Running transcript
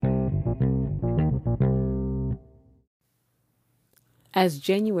As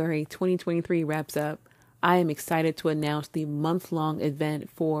January 2023 wraps up, I am excited to announce the month-long event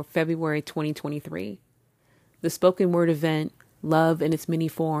for February 2023. The spoken word event, Love in its Many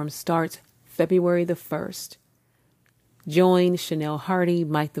Forms, starts February the 1st. Join Chanel Hardy,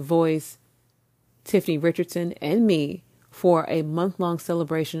 Mike the Voice, Tiffany Richardson, and me for a month-long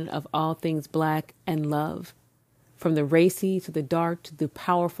celebration of all things Black and love. From the racy to the dark to the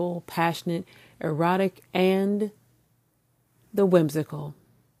powerful, passionate, erotic, and the whimsical.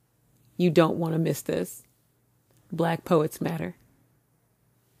 You don't want to miss this. Black Poets Matter.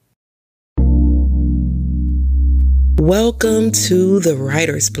 Welcome to the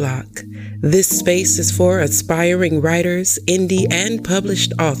Writer's Block. This space is for aspiring writers, indie and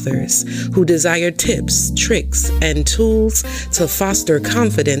published authors who desire tips, tricks, and tools to foster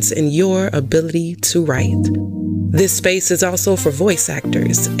confidence in your ability to write. This space is also for voice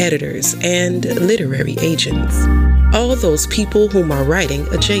actors, editors, and literary agents. All those people whom are writing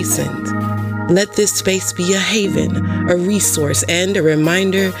adjacent. Let this space be a haven, a resource, and a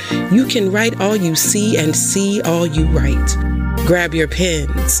reminder you can write all you see and see all you write. Grab your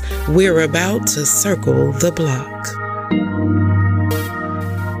pens. We're about to circle the block.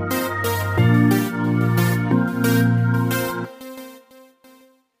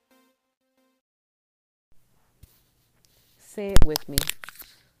 Say it with me.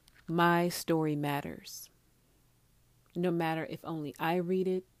 My story matters. No matter if only I read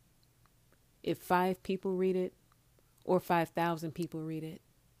it, if 5 people read it, or 5,000 people read it,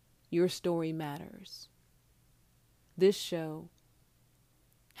 your story matters. This show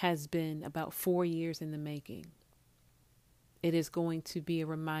has been about 4 years in the making. It is going to be a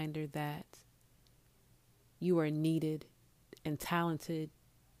reminder that you are needed and talented,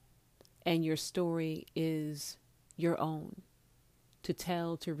 and your story is your own, to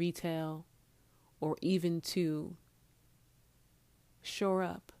tell, to retell, or even to shore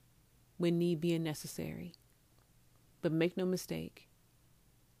up when need be and necessary. But make no mistake,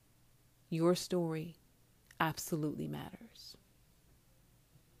 your story absolutely matters.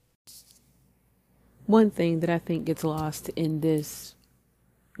 One thing that I think gets lost in this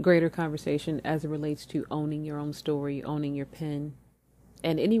greater conversation as it relates to owning your own story, owning your pen,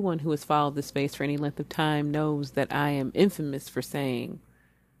 and anyone who has followed this space for any length of time knows that I am infamous for saying,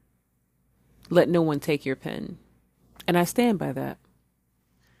 let no one take your pen. And I stand by that.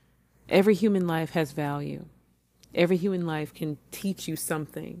 Every human life has value. Every human life can teach you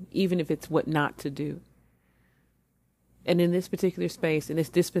something, even if it's what not to do. And in this particular space, in this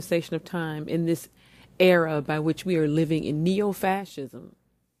dispensation of time, in this era by which we are living in neo-fascism,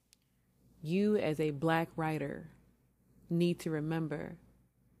 you as a Black writer need to remember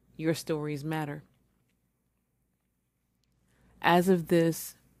your stories matter. As of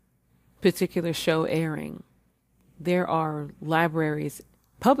this particular show airing, there are libraries,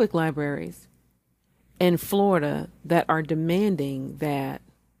 public libraries in Florida that are demanding that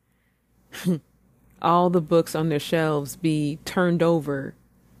all the books on their shelves be turned over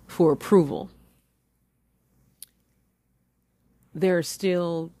for approval. There are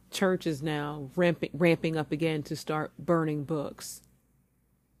still churches now ramping up again to start burning books.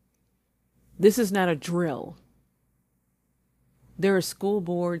 This is not a drill. There are school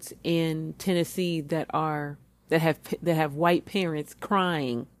boards in Tennessee that have white parents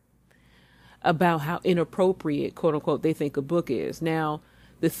crying about how inappropriate, quote unquote, they think a book is. Now,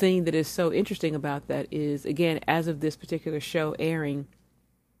 the thing that is so interesting about that is, again, as of this particular show airing,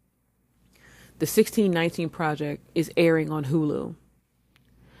 the 1619 Project is airing on Hulu.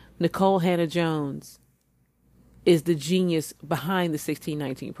 Nicole Hannah-Jones is the genius behind the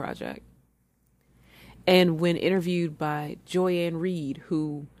 1619 Project. And when interviewed by Joy-Ann Reid,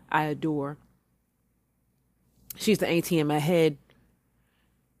 who I adore, she's the auntie in my head,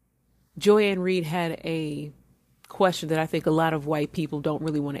 Joy-Ann Reid had a question that I think a lot of white people don't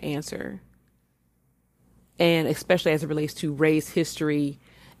really want to answer. And especially as it relates to race, history,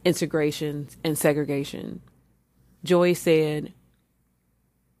 integration, and segregation. Joy said,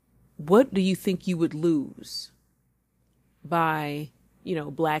 what do you think you would lose by,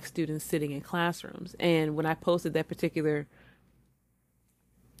 Black students sitting in classrooms? And when I posted that particular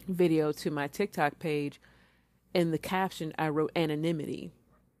video to my TikTok page, in the caption, I wrote anonymity.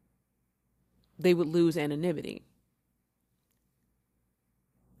 They would lose anonymity.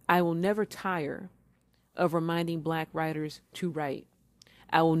 I will never tire of reminding Black writers to write.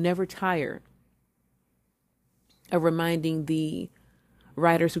 I will never tire of reminding the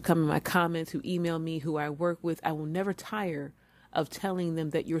writers who come in my comments, who email me, who I work with. I will never tire of telling them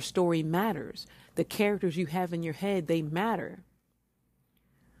that your story matters. The characters you have in your head, they matter.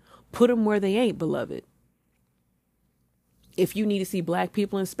 Put them where they ain't, beloved. If you need to see black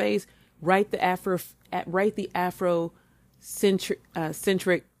people in space, write the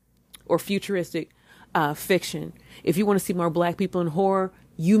Afrocentric or futuristic fiction. If you want to see more black people in horror,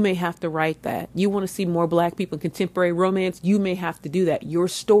 you may have to write that. You want to see more black people in contemporary romance, you may have to do that. Your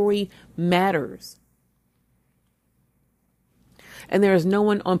story matters. And there is no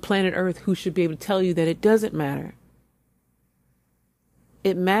one on planet Earth who should be able to tell you that it doesn't matter.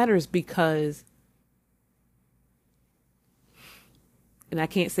 It matters because, and I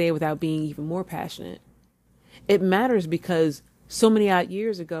can't say it without being even more passionate, it matters because so many odd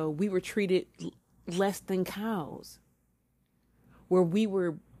years ago, we were treated less than cows,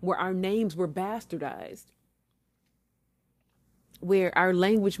 where our names were bastardized, where our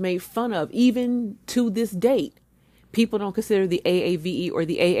language made fun of. Even to this date, people don't consider the AAVE or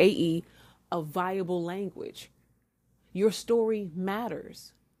the AAE a viable language. Your story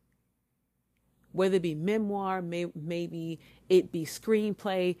matters. Whether it be memoir, maybe it be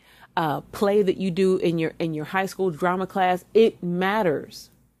screenplay, play that you do in your high school drama class, it matters.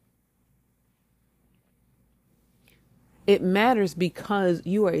 It matters because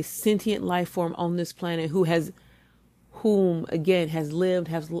you are a sentient life form on this planet whom again has lived,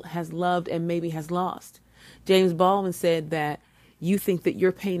 has loved, and maybe has lost. James Baldwin said that you think that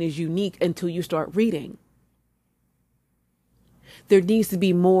your pain is unique until you start reading. There needs to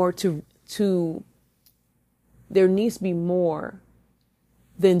be more there needs to be more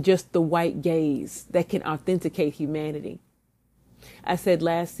than just the white gaze that can authenticate humanity. I said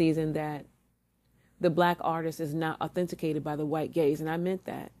last season that the black artist is not authenticated by the white gaze, and I meant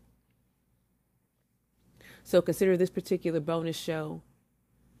that. So consider this particular bonus show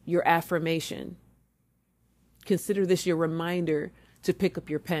your affirmation. Consider this your reminder to pick up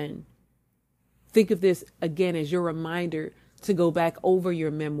your pen. Think of this again as your reminder to go back over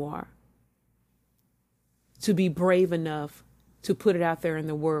your memoir, to be brave enough to put it out there in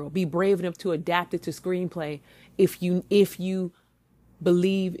the world. Be brave enough to adapt it to screenplay if you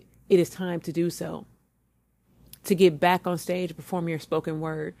believe it is time to do so. To get back on stage, perform your spoken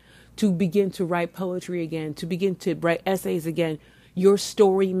word, to begin to write poetry again, to begin to write essays again. Your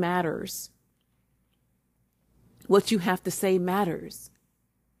story matters. What you have to say matters.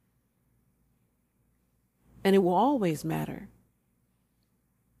 And it will always matter.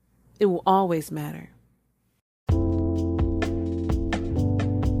 It will always matter.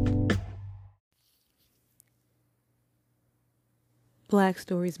 Black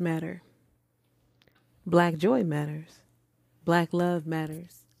stories matter. Black joy matters. Black love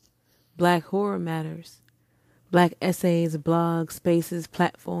matters. Black horror matters. Black essays, blogs, spaces,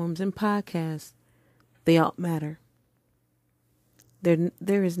 platforms, and podcasts, they all matter.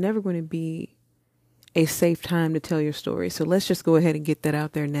 There is never going to be a safe time to tell your story. So let's just go ahead and get that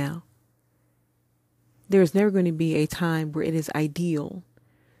out there now. There is never going to be a time where it is ideal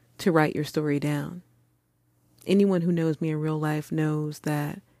to write your story down. Anyone who knows me in real life knows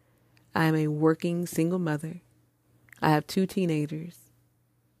that I am a working single mother. I have 2 teenagers,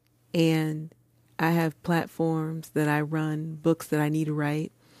 and I have platforms that I run, books that I need to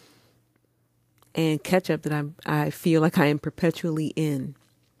write, and catch up that I feel like I am perpetually in.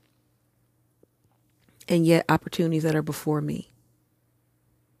 And yet opportunities that are before me.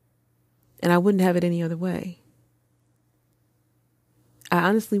 And I wouldn't have it any other way. I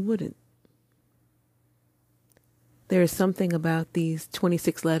honestly wouldn't. There is something about these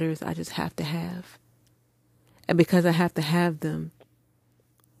 26 letters I just have to have. And because I have to have them,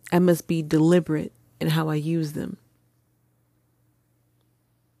 I must be deliberate in how I use them.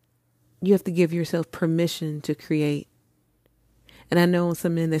 You have to give yourself permission to create. And I know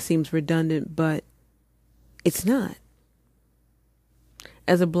something that seems redundant, but it's not.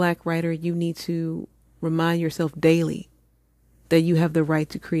 As a Black writer, you need to remind yourself daily that you have the right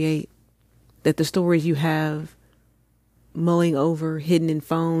to create, that the stories you have mulling over, hidden in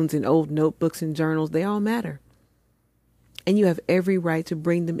phones and old notebooks and journals, they all matter. And you have every right to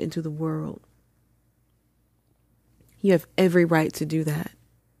bring them into the world. You have every right to do that.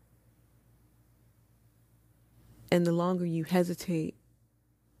 And the longer you hesitate,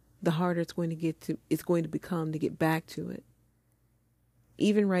 the harder it's going to become to get back to it.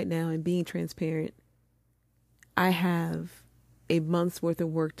 Even right now, in being transparent, I have a month's worth of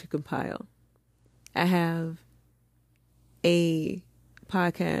work to compile. I have a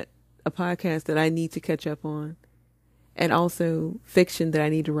podcast that I need to catch up on, and also fiction that I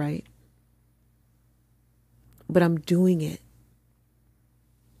need to write. But I'm doing it.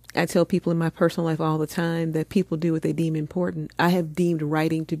 I tell people in my personal life all the time that people do what they deem important. I have deemed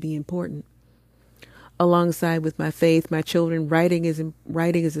writing to be important. Alongside with my faith, my children, writing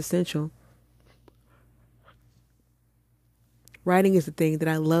is essential. Writing is the thing that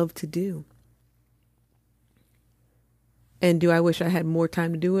I love to do. And do I wish I had more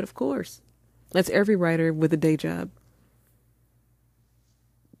time to do it? Of course. That's every writer with a day job.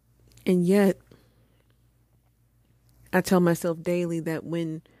 And yet, I tell myself daily that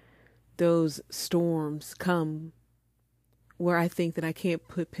when those storms come where I think that I can't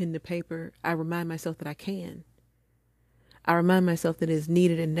put pen to paper, I remind myself that I can. I remind myself that it is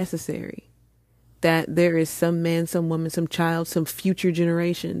needed and necessary. That there is some man, some woman, some child, some future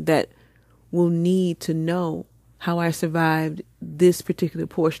generation that will need to know how I survived this particular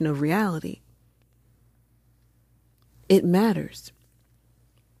portion of reality. It matters.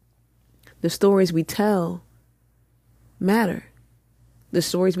 The stories we tell matter. The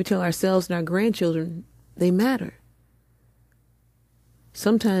stories we tell ourselves and our grandchildren, they matter.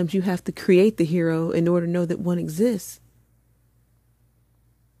 Sometimes you have to create the hero in order to know that one exists.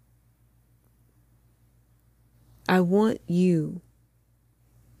 I want you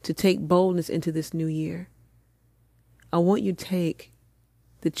to take boldness into this new year. I want you to take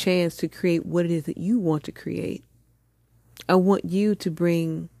the chance to create what it is that you want to create. I want you to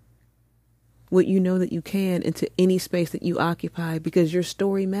bring what you know that you can into any space that you occupy, because your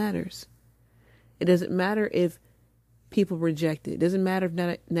story matters. It doesn't matter if people reject it. It doesn't matter if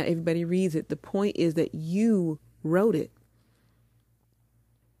not everybody reads it. The point is that you wrote it.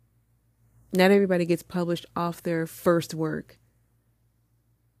 Not everybody gets published off their first work,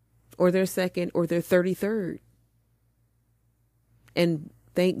 or their second, or their 33rd. And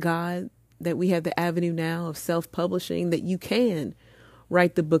thank God that we have the avenue now of self-publishing, that you can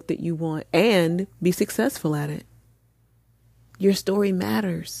write the book that you want and be successful at it. Your story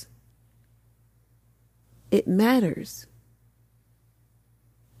matters. It matters.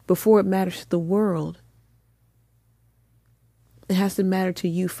 Before it matters to the world, it has to matter to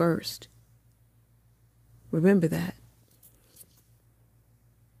you first. Remember that.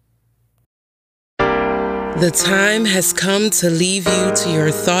 The time has come to leave you to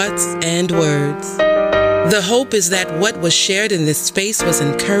your thoughts and words. The hope is that what was shared in this space was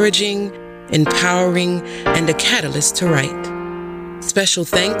encouraging, empowering, and a catalyst to write. Special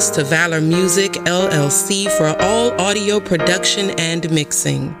thanks to Valor Music, LLC for all audio production and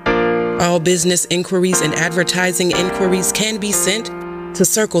mixing. All business inquiries and advertising inquiries can be sent to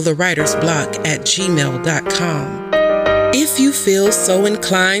circlethewritersblock@gmail.com. If you feel so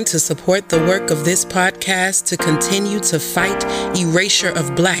inclined to support the work of this podcast to continue to fight erasure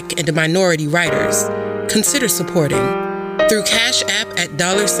of Black and minority writers, consider supporting through Cash App at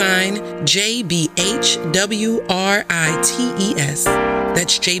 $JBHWRITES,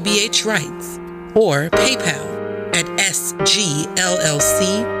 that's JBH Writes, or PayPal at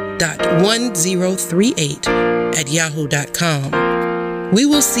sgllc.1038@yahoo.com. We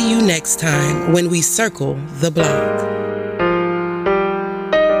will see you next time when we circle the block.